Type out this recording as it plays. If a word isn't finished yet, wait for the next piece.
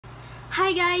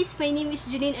Hi guys, my name is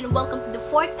Janine and welcome to the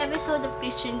 4th episode of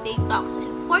Christian Day Talks.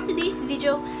 And for today's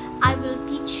video, I will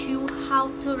teach you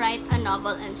how to write a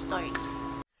novel and story.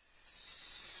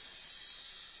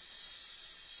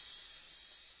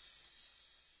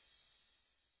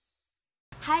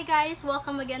 Hi guys,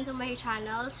 welcome again to my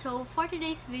channel. So for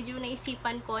today's video,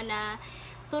 naisipan ko na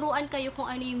turuan kayo kung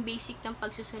ano yung basic ng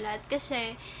pagsusulat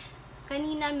kasi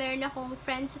kanina meron akong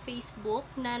friend sa Facebook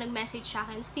na nag-message sa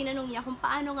akin. Tinanong niya kung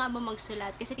paano nga ba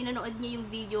magsulat kasi pinanood niya yung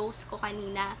videos ko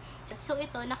kanina. So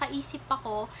ito, nakaisip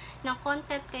ako ng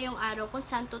content kayong araw kung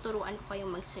saan tuturuan ko kayong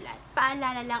magsulat.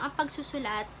 Paalala lang, ang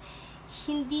pagsusulat,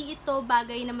 hindi ito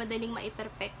bagay na madaling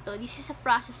maiperfecto. This is a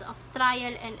process of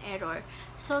trial and error.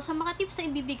 So sa mga tips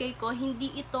na ibibigay ko,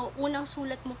 hindi ito unang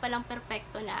sulat mo palang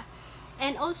perfecto na.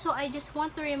 And also, I just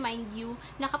want to remind you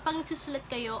na kapag nagsusulat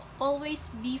kayo, always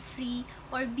be free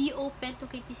or be open to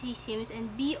criticisms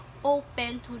and be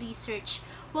open to research.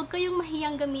 Huwag kayong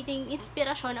mahiyang gamitin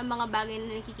inspirasyon ang mga bagay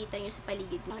na nakikita nyo sa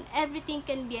paligid mo. Everything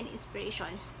can be an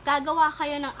inspiration. Gagawa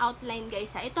kayo ng outline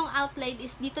guys. Itong outline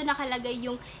is dito nakalagay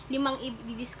yung 5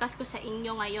 i-discuss ko sa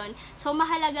inyo ngayon. So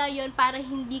mahalaga yon para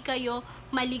hindi kayo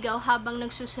maligaw habang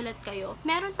nagsusulat kayo.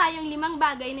 Meron tayong 5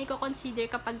 bagay na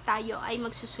i-consider kapag tayo ay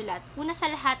magsusulat. Una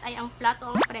sa lahat ay ang plot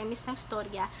o ang premise ng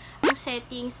storya, ang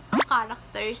settings, ang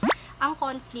characters, ang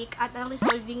conflict at ang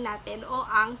resolving natin o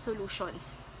ang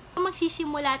solutions.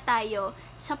 Magsisimula tayo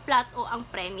sa plot o ang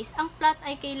premise. Ang plot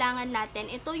ay kailangan natin,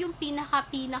 ito yung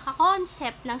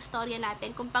pinaka-concept ng storya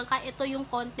natin. Kung pagka ito yung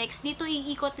context, dito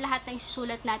iikot lahat ng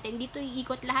susulat natin, dito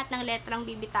iikot lahat ng letrang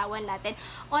bibitawan natin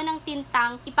o ng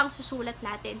tintang ipang susulat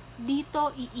natin.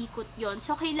 Dito iikot yon.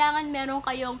 So kailangan meron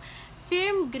kayong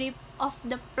firm grip of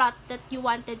the plot that you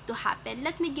wanted to happen.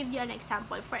 Let me give you an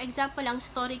example. For example, ang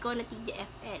story ko na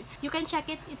TDFL. You can check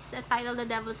it. It's titled The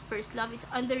Devil's First Love. It's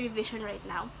under revision right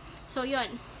now. So,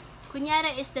 yun.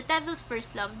 Kunyari is The Devil's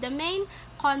First Love. The main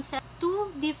concept,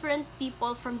 two different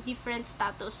people from different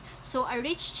status. So, a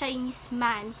rich Chinese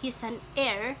man, he's an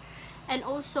heir, and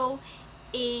also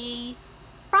a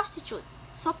prostitute.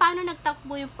 So, paano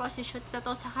nagtakbo yung prostitute sa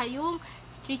to? Saka yung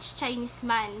rich Chinese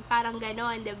man, parang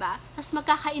ganon, diba? Tapos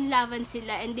magkakainlaban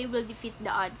sila and they will defeat the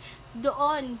odd.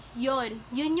 Doon, yun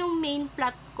yung main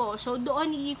plot ko. So,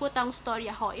 doon iikot ang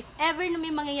storya ko. If ever na may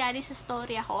mangyayari sa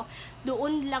storya ko,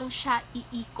 doon lang siya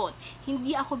iikot.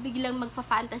 Hindi ako biglang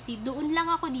magpa-fantasy. Doon lang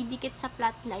ako didikit sa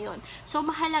plot na yon. So,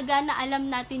 mahalaga na alam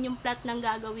natin yung plot ng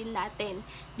gagawin natin.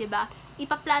 Diba?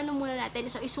 Ipaplano muna natin.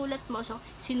 So, isulat mo. So,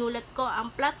 sinulat ko.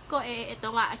 Ang plot ko, ito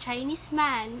nga, a Chinese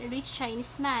man, a rich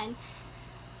Chinese man,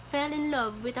 fell in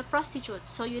love with a prostitute.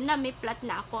 So, yun na, may plot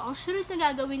na ako. Ang sunod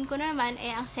na gagawin ko naman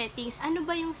ay ang settings. Ano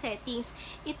ba yung settings?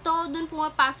 Ito, dun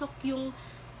pumapasok yung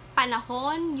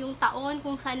panahon, yung taon,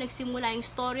 kung saan nagsimula yung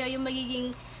storya, yung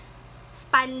magiging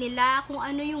span nila, kung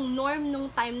ano yung norm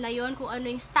nung time na yon, kung ano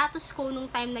yung status quo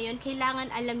nung time na yon, kailangan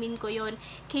alamin ko yon.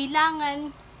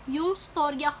 Kailangan yung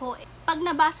storya ko, pag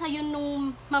nabasa yun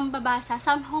nung mambabasa,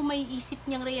 somehow may isip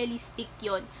niyang realistic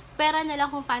yon. Pera na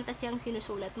lang kung fantasy ang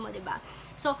sinusulat mo, diba?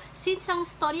 So, since ang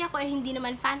storya ko ay hindi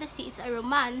naman fantasy, it's a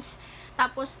romance,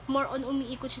 tapos more on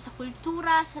umiikot siya sa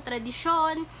kultura, sa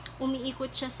tradisyon,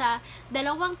 umiikot siya sa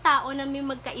dalawang tao na may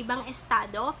magkaibang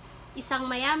estado, isang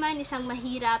mayaman, isang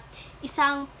mahirap,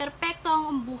 isang perpekto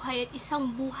ang buhay at isang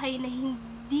buhay na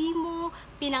hindi mo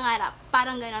pinangarap,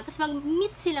 parang gano'n. Tapos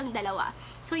mag-meet silang dalawa.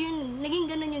 So, yun, naging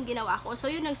gano'n yung ginawa ko. So,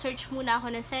 yun, nag-search muna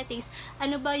ako ng settings.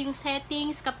 Ano ba yung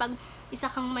settings kapag isa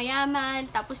kang mayaman,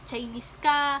 tapos Chinese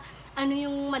ka, ano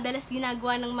yung madalas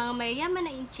ginagawa ng mga mayayaman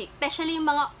na inchik, especially yung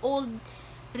mga old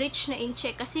rich na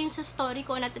inchik. Kasi yung sa story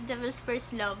ko na The Devil's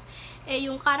First Love,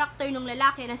 yung character ng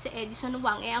lalaki na si Edison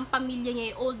Wang, ang pamilya niya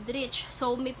ay old rich.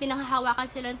 So, may pinanghahawakan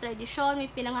silang tradisyon,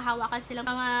 may pinanghahawakan silang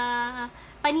mga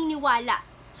paniniwala.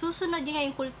 Susunod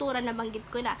yung yung kultura na banggit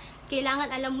ko na.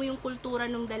 Kailangan alam mo yung kultura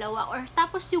ng dalawa. Or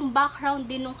tapos yung background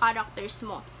din ng characters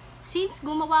mo. Since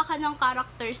gumawa ka ng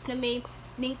characters na may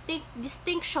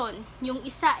distinction, yung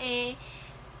isa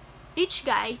rich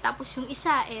guy, tapos yung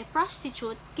isa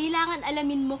prostitute, kailangan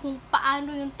alamin mo kung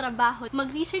paano yung trabaho.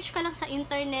 Mag-research ka lang sa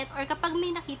internet or kapag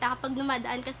may nakita, kapag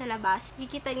dumadaan ka sa labas,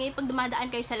 kikita ngayon pag dumadaan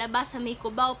kayo sa labas, sa may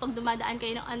kubaw, pag dumadaan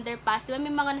kayo ng underpass, diba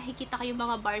may mga nakikita kayong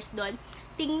mga bars doon,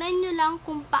 tingnan nyo lang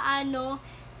kung paano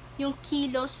yung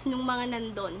kilos ng mga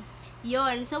nandun.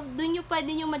 Yon. So, dun yung pwede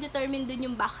nyo ma-determine dun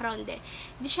yung background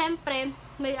Di syempre,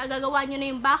 may gagawa nyo na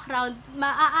yung background,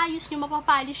 maaayos nyo,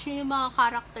 mapapolish nyo yung mga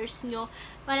characters nyo,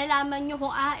 malalaman nyo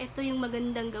kung, ito yung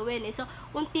magandang gawin eh. So,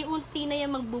 unti-unti na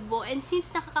yung magbubo. And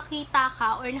since nakakakita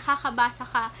ka or nakakabasa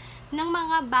ka ng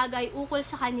mga bagay ukol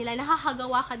sa kanila,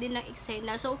 nakakagawa ka din ng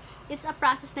eksena. So, it's a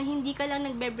process na hindi ka lang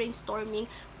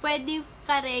nagbe-brainstorming, pwede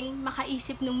ka rin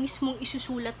makaisip ng mismong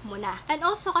isusulat mo na. And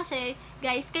also kasi,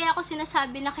 guys, kaya ako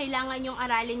sinasabi na kailangan yung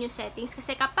aralin yung settings,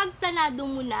 kasi kapag planado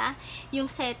mo na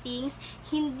yung settings,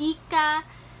 hindi ka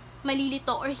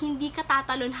malilito or hindi ka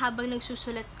tatalon habang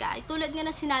nagsusulat ka. Tulad nga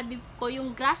na sinabi ko,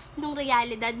 yung grasp ng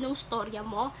realidad ng storya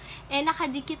mo,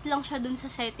 nakadikit lang siya dun sa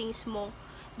settings mo.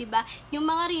 'Di ba? Yung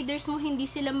mga readers mo, hindi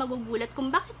sila magugulat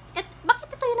kung bakit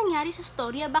ito yung nangyari sa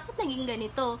storya, bakit naging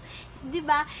ganito. 'Di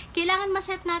ba? Kailangan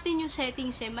ma-set natin yung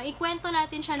settings maikwento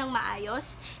natin siya ng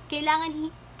maayos. Kailangan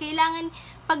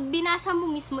pag binasa mo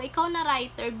mismo, ikaw na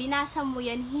writer, binasa mo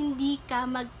yan, hindi ka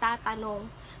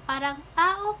magtatanong. Parang,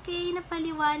 okay,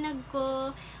 napaliwanag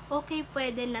ko. Okay,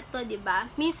 pwede na to, 'di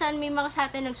ba? Minsan may mga sa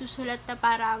atin nagsusulat na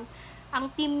parang ang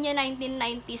team niya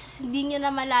 1990s, hindi niya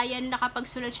na malayan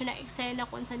nakapagsulat siya ng eksena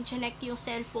kung saan chinek yung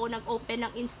cellphone, nag-open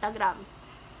ng Instagram.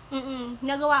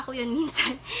 Nagawa ko yun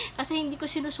minsan. Kasi hindi ko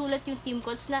sinusulat yung team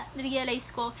ko.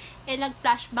 Na-realize ko,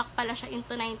 nag-flashback pala siya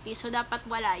into 90s. So, dapat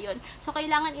wala yun. So,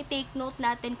 kailangan i-take note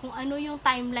natin kung ano yung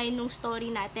timeline ng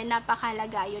story natin.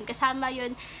 Napakalaga yun. Kasama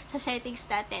yun sa settings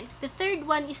natin. The third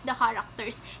one is the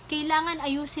characters. Kailangan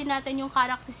ayusin natin yung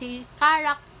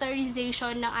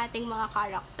characterization ng ating mga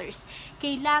characters.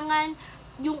 Kailangan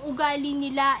yung ugali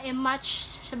nila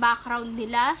match sa background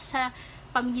nila, sa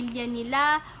pamilya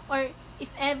nila, or if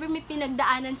ever may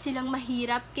pinagdaanan silang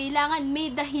mahirap, kailangan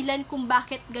may dahilan kung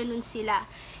bakit ganun sila.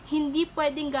 Hindi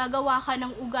pwedeng gagawa ka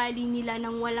ng ugali nila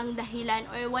ng walang dahilan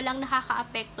or walang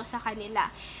nakakaapekto sa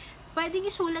kanila. Pwedeng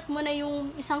isulat mo na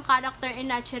yung isang character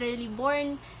naturally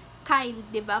born kind,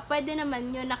 'di ba? Pwede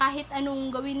naman 'yun na kahit anong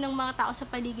gawin ng mga tao sa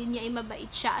paligid niya ay mabait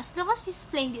siya. As long as you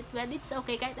explained it well, it's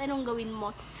okay kahit anong gawin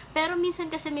mo. Pero minsan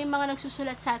kasi may mga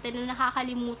nagsusulat sa atin na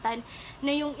nakakalimutan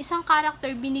na yung isang character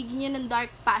binigyan niya ng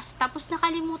dark past, tapos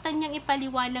nakalimutan niyang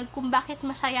ipaliwanag kung bakit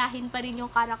masayahin pa rin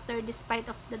yung character despite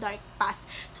of the dark past.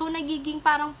 So nagiging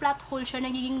parang plot hole siya,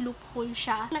 nagiging loophole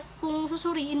siya. Kung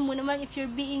susuriin mo naman, if you're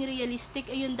being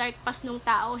realistic, yung dark past ng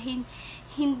tao,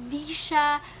 hindi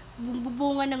siya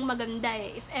bubunga ng maganda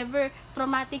eh. If ever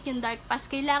traumatic yung dark past,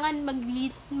 kailangan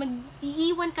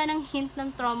mag-iiwan ka ng hint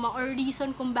ng trauma or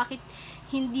reason kung bakit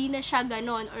hindi na siya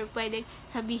ganon. Or pwede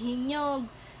sabihin nyo,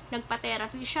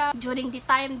 nagpa-therapy siya during the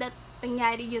time that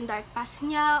nangyari yung dark past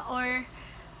niya, or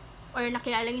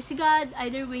nakilala niya si God.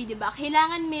 Either way, diba?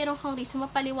 Kailangan meron kang reason,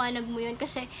 mapaliwanag mo yun.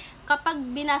 Kasi kapag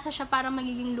binasa siya, parang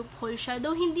magiging loophole siya.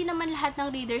 Though hindi naman lahat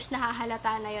ng readers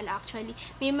nahahalata na yun actually.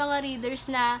 May mga readers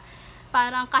na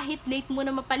parang kahit late mo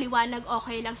na mapaliwanag,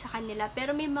 okay lang sa kanila.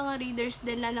 Pero may mga readers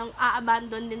din na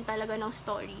a-abandon din talaga ng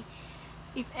story.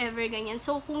 If ever ganyan.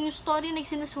 So, kung yung story na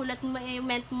sinusulat mo,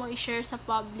 meant mo i-share sa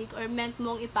public or meant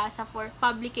mong ipasa for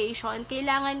publication,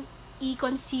 kailangan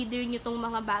i-consider nyo tong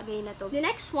mga bagay na to. The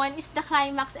next one is the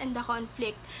climax and the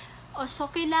conflict. So,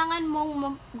 kailangan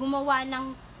mong gumawa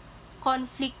ng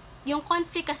conflict. Yung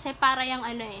conflict kasi para yung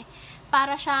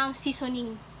para siyang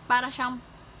seasoning. Para siyang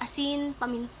asin,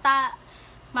 paminta,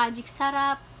 magic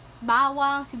sarap,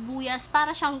 bawang, sibuyas,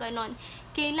 para siyang ganon.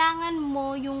 Kailangan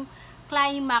mo yung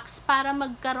climax para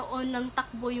magkaroon ng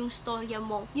takbo yung storya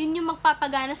mo. Yun yung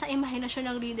magpapagana sa imahinasyon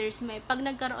ng readers mo pag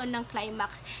nagkaroon ng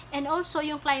climax. And also,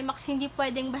 yung climax, hindi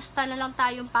pwedeng basta na lang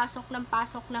tayong pasok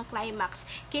ng climax.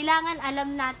 Kailangan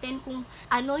alam natin kung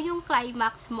ano yung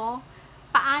climax mo,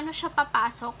 paano siya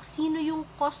papasok, sino yung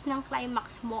cause ng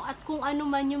climax mo, at kung ano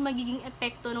man yung magiging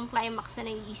epekto ng climax na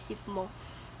naiisip mo.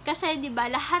 Kasi, di ba,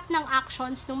 lahat ng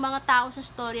actions ng mga tao sa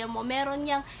storya mo, meron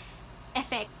yang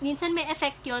effect. Minsan may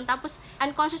effect yon, tapos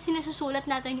unconsciously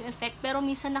nasusulat natin yung effect, pero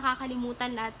minsan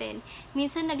nakakalimutan natin.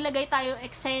 Minsan naglagay tayo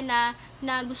eksena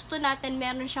na gusto natin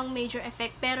meron siyang major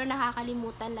effect, pero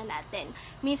nakakalimutan na natin.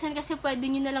 Minsan kasi pwede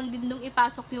nyo na lang din nung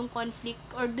ipasok yung conflict,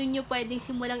 or dun nyo pwedeng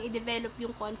simulang i-develop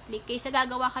yung conflict. Kaysa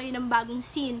gagawa kayo ng bagong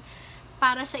scene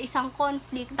para sa isang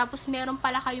conflict, tapos meron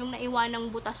pala kayong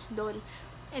naiwanang butas doon.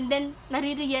 And then,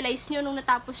 nare-realize nyo nung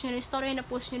natapos nyo yung story,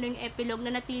 na-post nyo yung epilogue,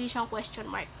 na natili siyang question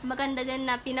mark. Maganda din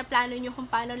na pinaplano nyo kung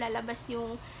paano lalabas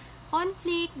yung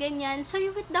conflict, ganyan. So,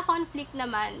 with the conflict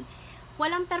naman,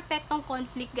 walang perfectong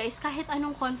conflict, guys. Kahit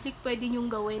anong conflict pwede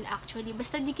nyong gawin, actually.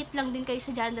 Basta dikit lang din kayo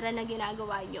sa genre na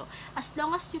ginagawa nyo. As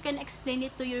long as you can explain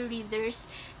it to your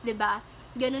readers, 'di ba?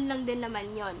 Ganun lang din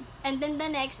naman yon. And then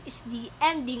the next is the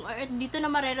ending, or dito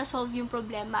na mare-resolve yung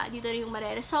problema. Dito na yung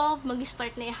mare-resolve,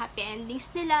 mag-start na yung happy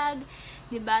endings nila,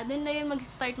 diba? Doon na yung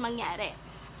mag-start mangyari.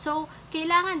 So,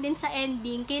 kailangan din sa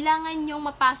ending, kailangan yung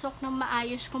mapasok ng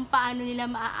maayos kung paano nila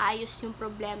maaayos yung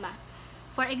problema.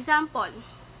 For example,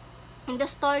 in the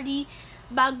story,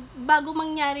 bago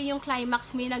mangyari yung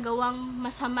climax, may nagawang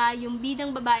masama yung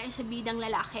bidang babae sa bidang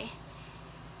lalaki.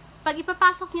 Pag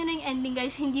ipapasok nyo na yung ending,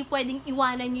 guys, hindi pwedeng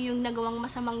iwanan nyo yung nagawang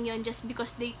masamang yon just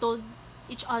because they told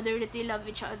each other that they love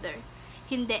each other.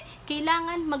 Hindi.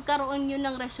 Kailangan magkaroon yun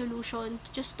ng resolution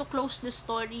just to close the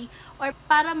story or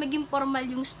para maging formal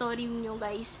yung story nyo,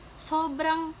 guys.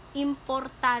 Sobrang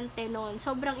importante nun.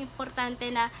 Sobrang importante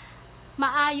na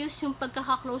maayos yung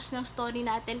pagkaka-close ng story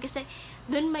natin kasi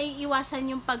dun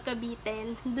maiiwasan yung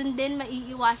pagkabitin. Dun din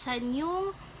maiiwasan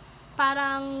yung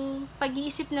parang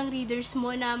pag-iisip ng readers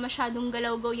mo na masyadong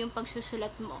galaw-gaw yung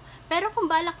pagsusulat mo. Pero kung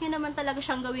balak nyo naman talaga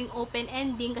siyang gawing open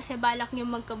ending kasi balak nyo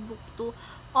magka-book 2,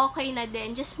 okay na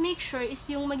din. Just make sure is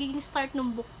yung magiging start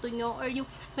ng book 2 nyo or yung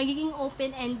magiging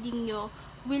open ending nyo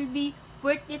will be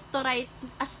worth it to write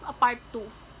as a part 2.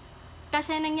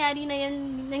 Kasi nangyayari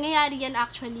yan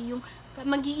actually, yung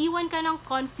mag-iiwan ka ng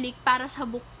conflict para sa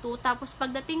book 2, tapos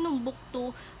pagdating ng book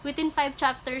 2, within 5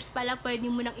 chapters pala, pwede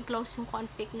mo nang i-close yung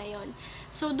conflict na yon.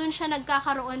 So, dun siya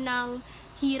nagkakaroon ng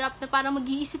hirap na parang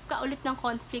mag-iisip ka ulit ng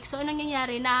conflict. So, anong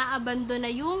nangyayari? Naa-abandon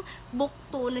na yung book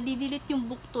 2, nadidelete yung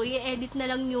book 2, i-edit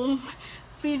na lang yung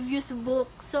previous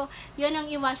book. So, yun ang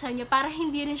iwasan nyo para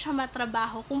hindi rin siya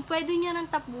matrabaho. Kung pwede nyo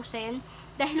nang tapusin,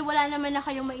 dahil wala naman na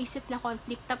kayong maisip na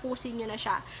conflict, tapusin nyo na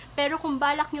siya. Pero kung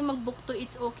balak nyo mag-book 2,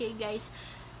 it's okay, guys.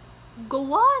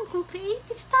 Go on! Kung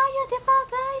creative tayo, diba,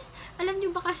 guys? Alam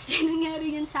nyo ba kasi,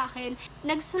 nangyari yun sa akin?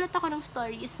 Nagsulat ako ng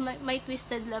stories, My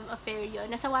Twisted Love Affair yun.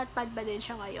 Nasa Wattpad ba din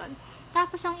siya ngayon?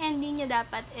 Tapos, ang ending niya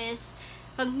dapat is,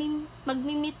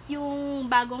 magmi-meet yung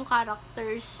bagong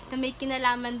characters na may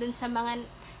kinalaman dun sa mga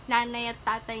nanay at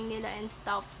tatay nila and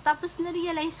stuff. Tapos,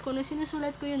 na-realize ko, nung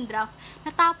sinusulat ko yung draft,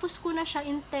 natapos ko na siya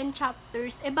in 10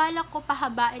 chapters. Balak ko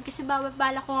pahabain kasi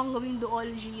balak ko ang gawing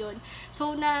duology yun.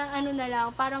 So, ano na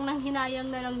lang, parang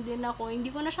nanghinayang na lang din ako. Hindi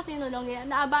ko na siya tinulong.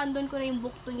 Na-abandon ko na yung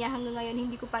book 2 niya hanggang ngayon.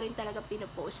 Hindi ko pa rin talaga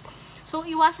pinopost. So,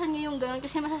 iwasan nyo yung ganun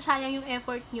kasi masasayang yung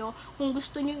effort nyo. Kung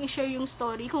gusto nyo i-share yung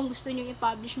story, kung gusto nyo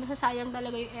i-publish, masasayang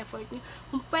talaga yung effort nyo.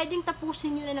 Kung pwedeng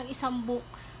tapusin nyo na ng isang book,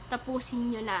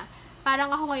 tapusin nyo na.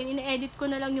 Parang ako ngayon, ine-edit ko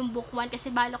na lang yung book 1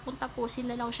 kasi balak kong tapusin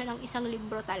na lang siya ng isang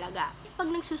libro talaga. Pag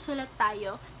nagsusulat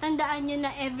tayo, tandaan nyo na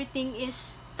everything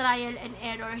is trial and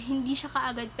error. Hindi siya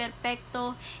kaagad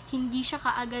perfecto, hindi siya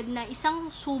kaagad na isang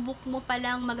subok mo pa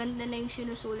lang maganda na yung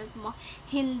sinusulat mo.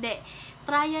 Hindi.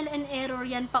 Trial and error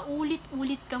yan.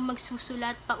 Paulit-ulit kang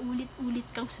magsusulat, paulit-ulit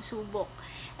kang susubok.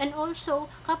 And also,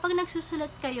 kapag nagsusulat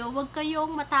kayo, huwag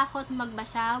kayong matakot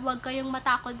magbasa, huwag kayong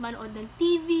matakot manood ng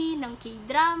TV, ng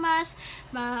K-dramas,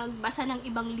 magbasa ng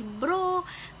ibang libro.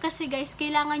 Kasi guys,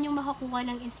 kailangan nyo makakuha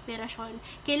ng inspirasyon.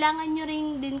 Kailangan nyo rin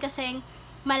din kasing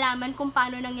malaman kung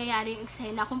paano nangyayari yung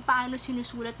eksena, kung paano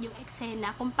sinusulat yung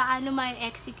eksena, kung paano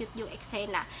ma-execute yung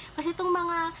eksena. Kasi itong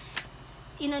mga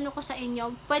inano ko sa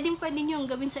inyo, pwedeng-pwede nyo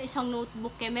gawin sa isang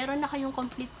notebook eh. Meron na kayong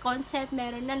complete concept,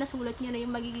 meron na, nasulat nyo na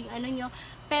yung magiging ano nyo.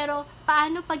 Pero,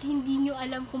 paano pag hindi nyo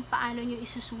alam kung paano nyo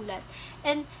isusulat?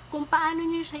 And, kung paano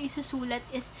nyo siya isusulat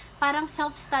is parang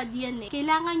self-study yan eh.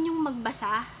 Kailangan nyong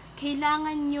magbasa,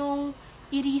 kailangan nyong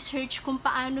i-research kung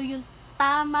paano yung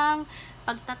tamang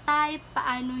pagta-type,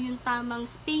 paano yung tamang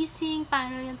spacing,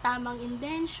 paano yung tamang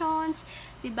indentions,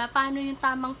 diba? Paano yung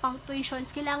tamang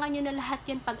punctuations, kailangan nyo na lahat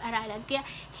yan pag-aralan. Kaya,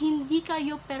 hindi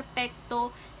kayo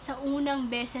perfecto sa unang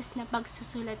beses na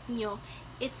pagsusulat nyo.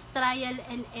 It's trial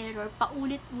and error.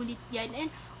 Paulit-ulit yan.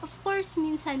 And, of course,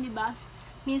 minsan, diba?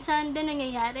 Minsan din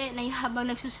nangyayari na habang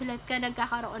nagsusulat ka,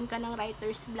 nagkakaroon ka ng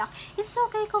writer's block. It's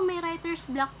okay kung may writer's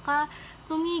block ka,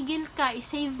 tumigil ka,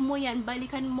 i-save mo yan,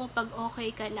 balikan mo pag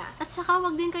okay ka na. At saka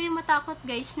wag din kayo matakot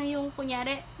guys na yung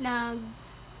kunyari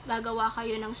gagawa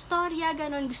kayo ng storya,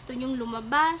 ganon, gusto nyong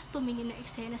lumabas, tumingin ng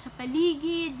eksena sa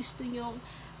paligid, gusto nyong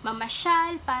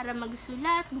mamasyal para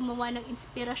magsulat, gumawa ng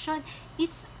inspirasyon.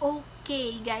 It's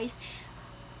okay guys.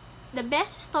 The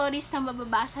best stories na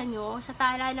mababasa nyo sa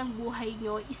tala ng buhay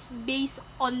nyo is based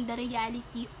on the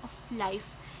reality of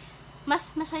life.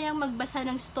 Mas masayang magbasa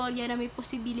ng storya na may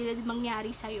posibilidad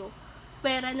mangyari sa'yo.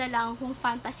 Pwera na lang kung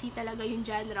fantasy talaga yung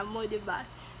genre mo, diba?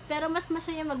 Pero mas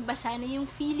masaya magbasa na yung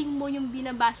feeling mo, yung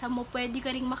binabasa mo, pwede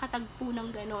ka ring makatagpo ng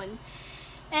ganon.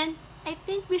 And I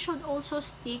think we should also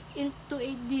stick into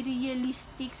the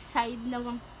realistic side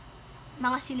ng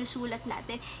mga sinusulat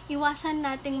natin. Iwasan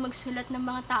nating magsulat ng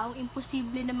mga taong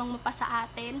imposible namang mapasa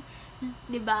atin,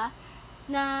 'di ba?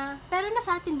 Pero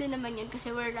nasa atin din naman 'yan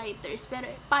kasi we're writers. Pero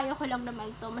payo ko lang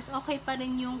naman 'to, mas okay pa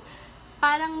rin yung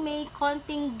parang may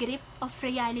konting grip of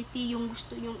reality yung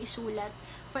gusto nyong isulat.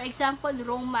 For example,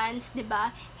 romance, 'di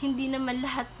ba? Hindi naman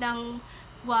lahat ng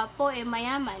gwapo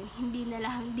mayaman. Hindi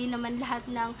naman lahat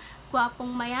ng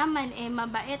gwapong mayaman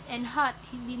mabait and hot.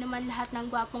 Hindi naman lahat ng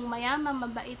gwapong mayaman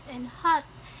mabait and hot.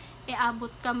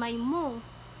 Abot kamay mo.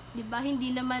 'Di ba?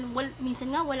 Hindi naman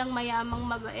minsan nga walang mayamang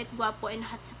mabait, gwapo and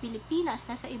hot sa Pilipinas,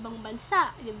 nasa ibang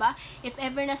bansa, 'di ba? If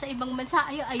ever nasa ibang bansa,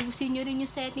 ayusin niyo rin yung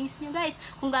settings niyo, guys.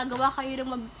 Kung gagawa kayo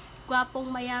ng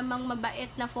gwapong mayamang mabait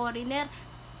na foreigner,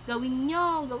 gawin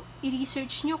nyo,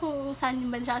 i-research nyo kung saan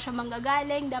bansa siya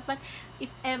manggagaling. Dapat,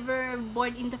 if ever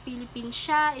born in the Philippines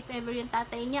siya, if ever yung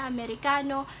tatay niya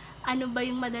Amerikano, ano ba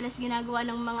yung madalas ginagawa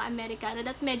ng mga Amerikano,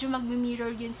 that medyo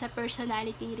mag-mirror yun sa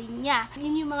personality rin niya.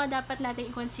 Yun yung mga dapat natin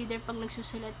i-consider pag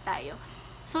nagsusulat tayo.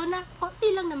 So,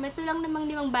 konti lang naman, ito lang namang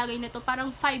 5 bagay na to,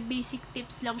 parang 5 basic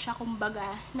tips lang siya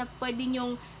kumbaga, na pwede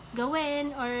nyong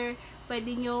gawin or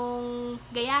pwede nyong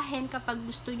gayahin kapag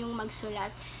gusto nyong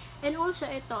magsulat. And also,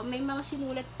 ito, may mga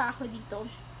sinulat pa ako dito,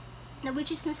 na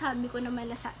which is nasabi ko na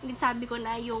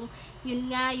yung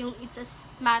it's a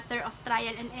matter of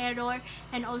trial and error,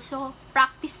 and also,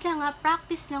 practice lang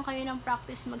kayo ng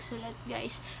practice magsulat,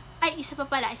 guys. Isa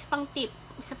pang tip.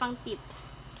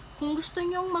 Kung gusto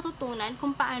nyong matutunan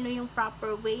kung paano yung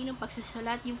proper way ng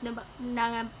pagsusulat, yung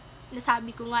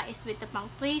nasabi ko nga is with the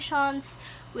punctuations,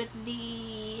 with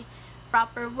the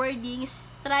proper wordings,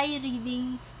 try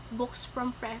reading books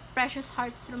from Precious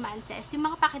Hearts Romances, yung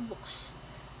mga pocket books.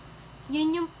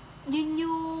 Yun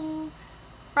yung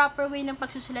proper way ng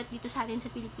pagsusulat dito sa atin sa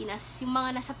Pilipinas, yung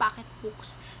mga nasa pocket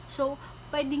books. So,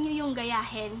 pwede nyo yung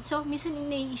gayahin. So, minsan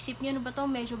naiisip nyo, ano ba to?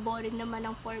 Medyo boring naman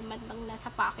ang format ng nasa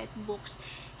pocket books.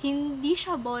 Hindi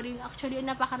siya boring. Actually,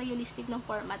 napaka-realistic ng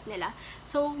format nila.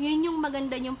 So, yun yung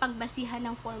maganda yung pagbasihan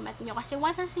ng format nyo. Kasi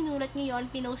once na sinulat nyo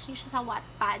yun, pinost nyo siya sa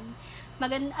Wattpad,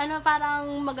 parang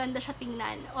maganda siya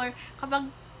tingnan. Or, kapag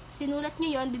sinulat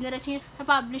nyo yun, diniretso nyo sa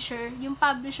publisher, yung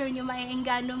publisher nyo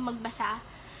maiengganong magbasa.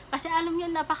 Kasi alam nyo,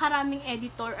 napakaraming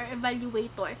editor or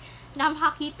evaluator na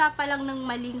makakita pa lang ng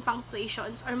maling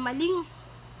punctuations or maling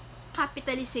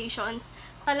capitalizations,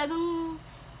 talagang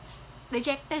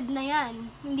rejected na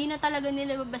yan. Hindi na talaga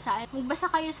nila babasahin.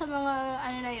 Magbasa kayo sa mga,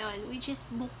 na yon, which is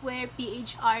Bookware,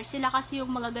 PHR. Sila kasi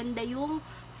yung magaganda yung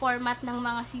format ng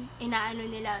mga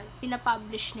nila,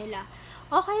 pinapublish nila.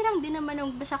 Okay lang din naman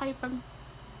magbasa kayo from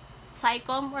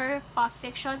psycom or pop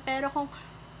fiction, pero kung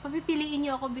papipiliin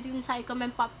nyo ako between psycom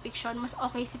and pop fiction, mas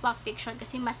okay si pop fiction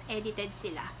kasi mas edited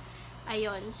sila.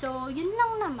 Ayun. So, yun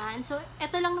lang naman. So,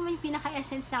 ito lang naman yung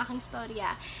pinaka-essence ng aking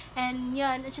storya. And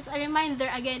yun, just a reminder,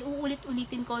 again,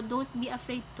 uulit-ulitin ko, don't be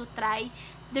afraid to try.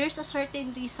 There's a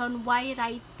certain reason why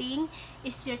writing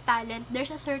is your talent. There's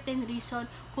a certain reason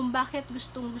kung bakit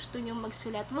gustong-gusto nyo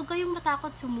magsulat. Huwag kayong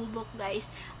matakot sumubok,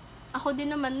 guys. Ako din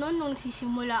naman noon, nung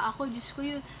nagsisimula ako, Diyos ko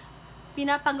yun,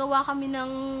 pinapagawa kami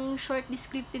ng short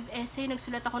descriptive essay,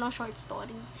 nagsulat ako ng short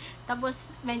story.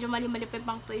 Tapos, medyo mali-mali pa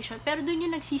yung punctuation. Pero doon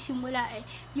yung nagsisimula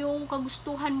yung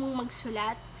kagustuhan mong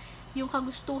magsulat, yung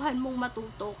kagustuhan mong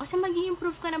matuto. Kasi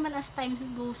mag-i-improve ka naman as time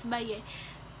goes by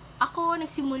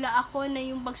nagsimula ako na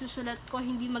yung pagsusulat ko,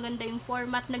 hindi maganda yung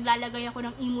format, naglalagay ako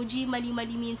ng emoji,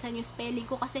 mali-mali minsan yung spelling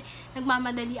ko kasi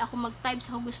nagmamadali ako mag-type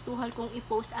sa kagustuhan kong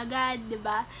i-post agad, 'di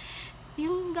ba?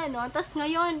 Yung gano'n. Tapos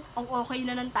ngayon, ang okay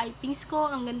na ng typings ko,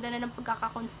 ang ganda na ng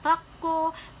pagkakakonstruct ko,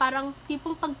 parang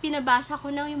tipong pag pinabasa ko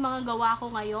na yung mga gawa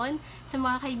ko ngayon, sa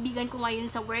mga kaibigan ko ngayon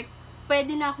sa work,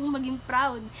 pwede na akong maging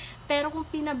proud. Pero kung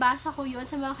pinabasa ko yun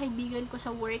sa mga kaibigan ko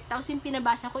sa work, tapos yung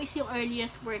pinabasa ko is yung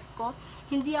earliest work ko,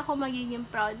 hindi ako magiging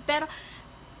proud. Pero,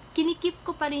 kinikip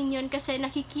ko pa rin yun kasi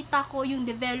nakikita ko yung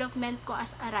development ko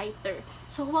as a writer.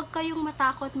 So, huwag kayong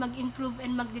matakot mag-improve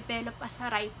and mag-develop as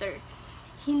a writer.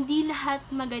 Hindi lahat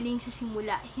magaling sa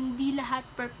simula. Hindi lahat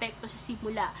perpekto sa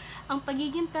simula. Ang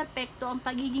pagiging perpekto, ang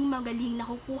pagiging magaling,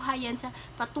 nakukuha yan sa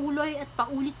patuloy at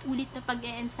paulit-ulit na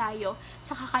pag-e-ensayo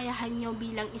sa kakayahan nyo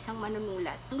bilang isang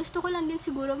manunulat. Gusto ko lang din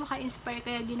siguro maka-inspire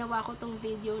kaya ginawa ko tong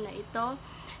video na ito.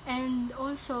 And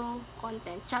also,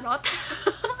 content. Charot!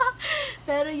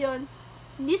 Pero yun,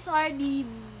 these are the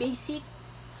basic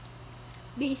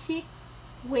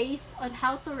ways on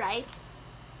how to write.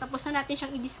 Tapos na natin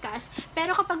siyang i-discuss.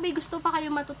 Pero kapag may gusto pa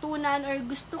kayong matutunan or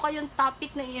gusto kayong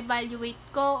topic na i-evaluate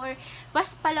ko or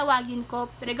mas palawagin ko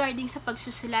regarding sa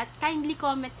pagsusulat, kindly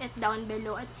comment it down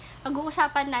below at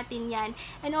pag-uusapan natin yan.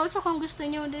 And also kung gusto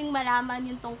nyo rin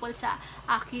malaman yung tungkol sa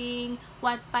aking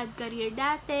Wattpad career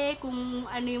dati, kung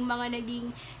ano yung mga naging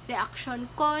reaction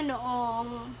ko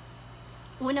noong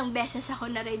unang beses ako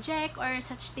na-reject or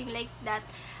such thing like that,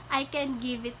 I can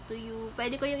give it to you.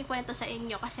 Pwede ko yung ikwento sa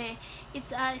inyo kasi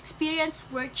it's an experience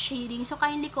worth sharing. So,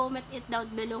 kindly comment it down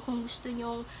below kung gusto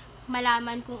nyong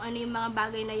malaman kung ano yung mga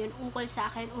bagay na yun ukol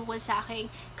sa aking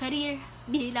career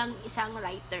bilang isang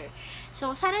writer.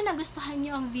 So, sana nagustuhan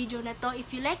nyo ang video na to.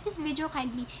 If you like this video,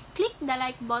 kindly click the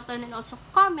like button and also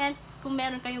comment kung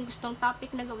meron kayong gustong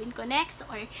topic na gawin ko next,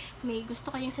 or may gusto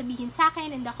kayong sabihin sa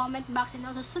akin in the comment box, and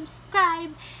also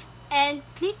subscribe and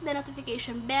click the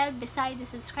notification bell beside the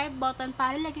subscribe button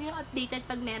para lagi kayong updated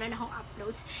pag meron akong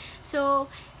uploads. So,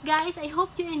 guys, I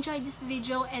hope you enjoyed this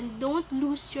video and don't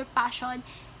lose your passion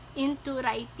into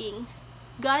writing.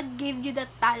 God gave you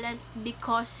that talent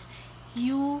because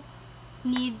you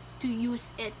need to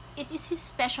use it. It is His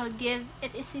special gift.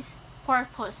 It is His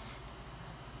purpose.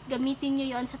 Gamitin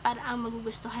nyo yon sa paraang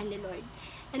magugustuhan ni Lord.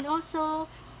 And also,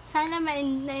 sana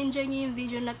na-enjoy nyo yung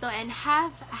video na to and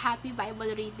have a happy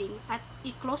Bible reading. At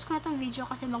i-close ko na tong video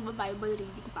kasi magba-Bible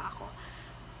reading pa ako.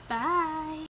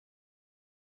 Bye!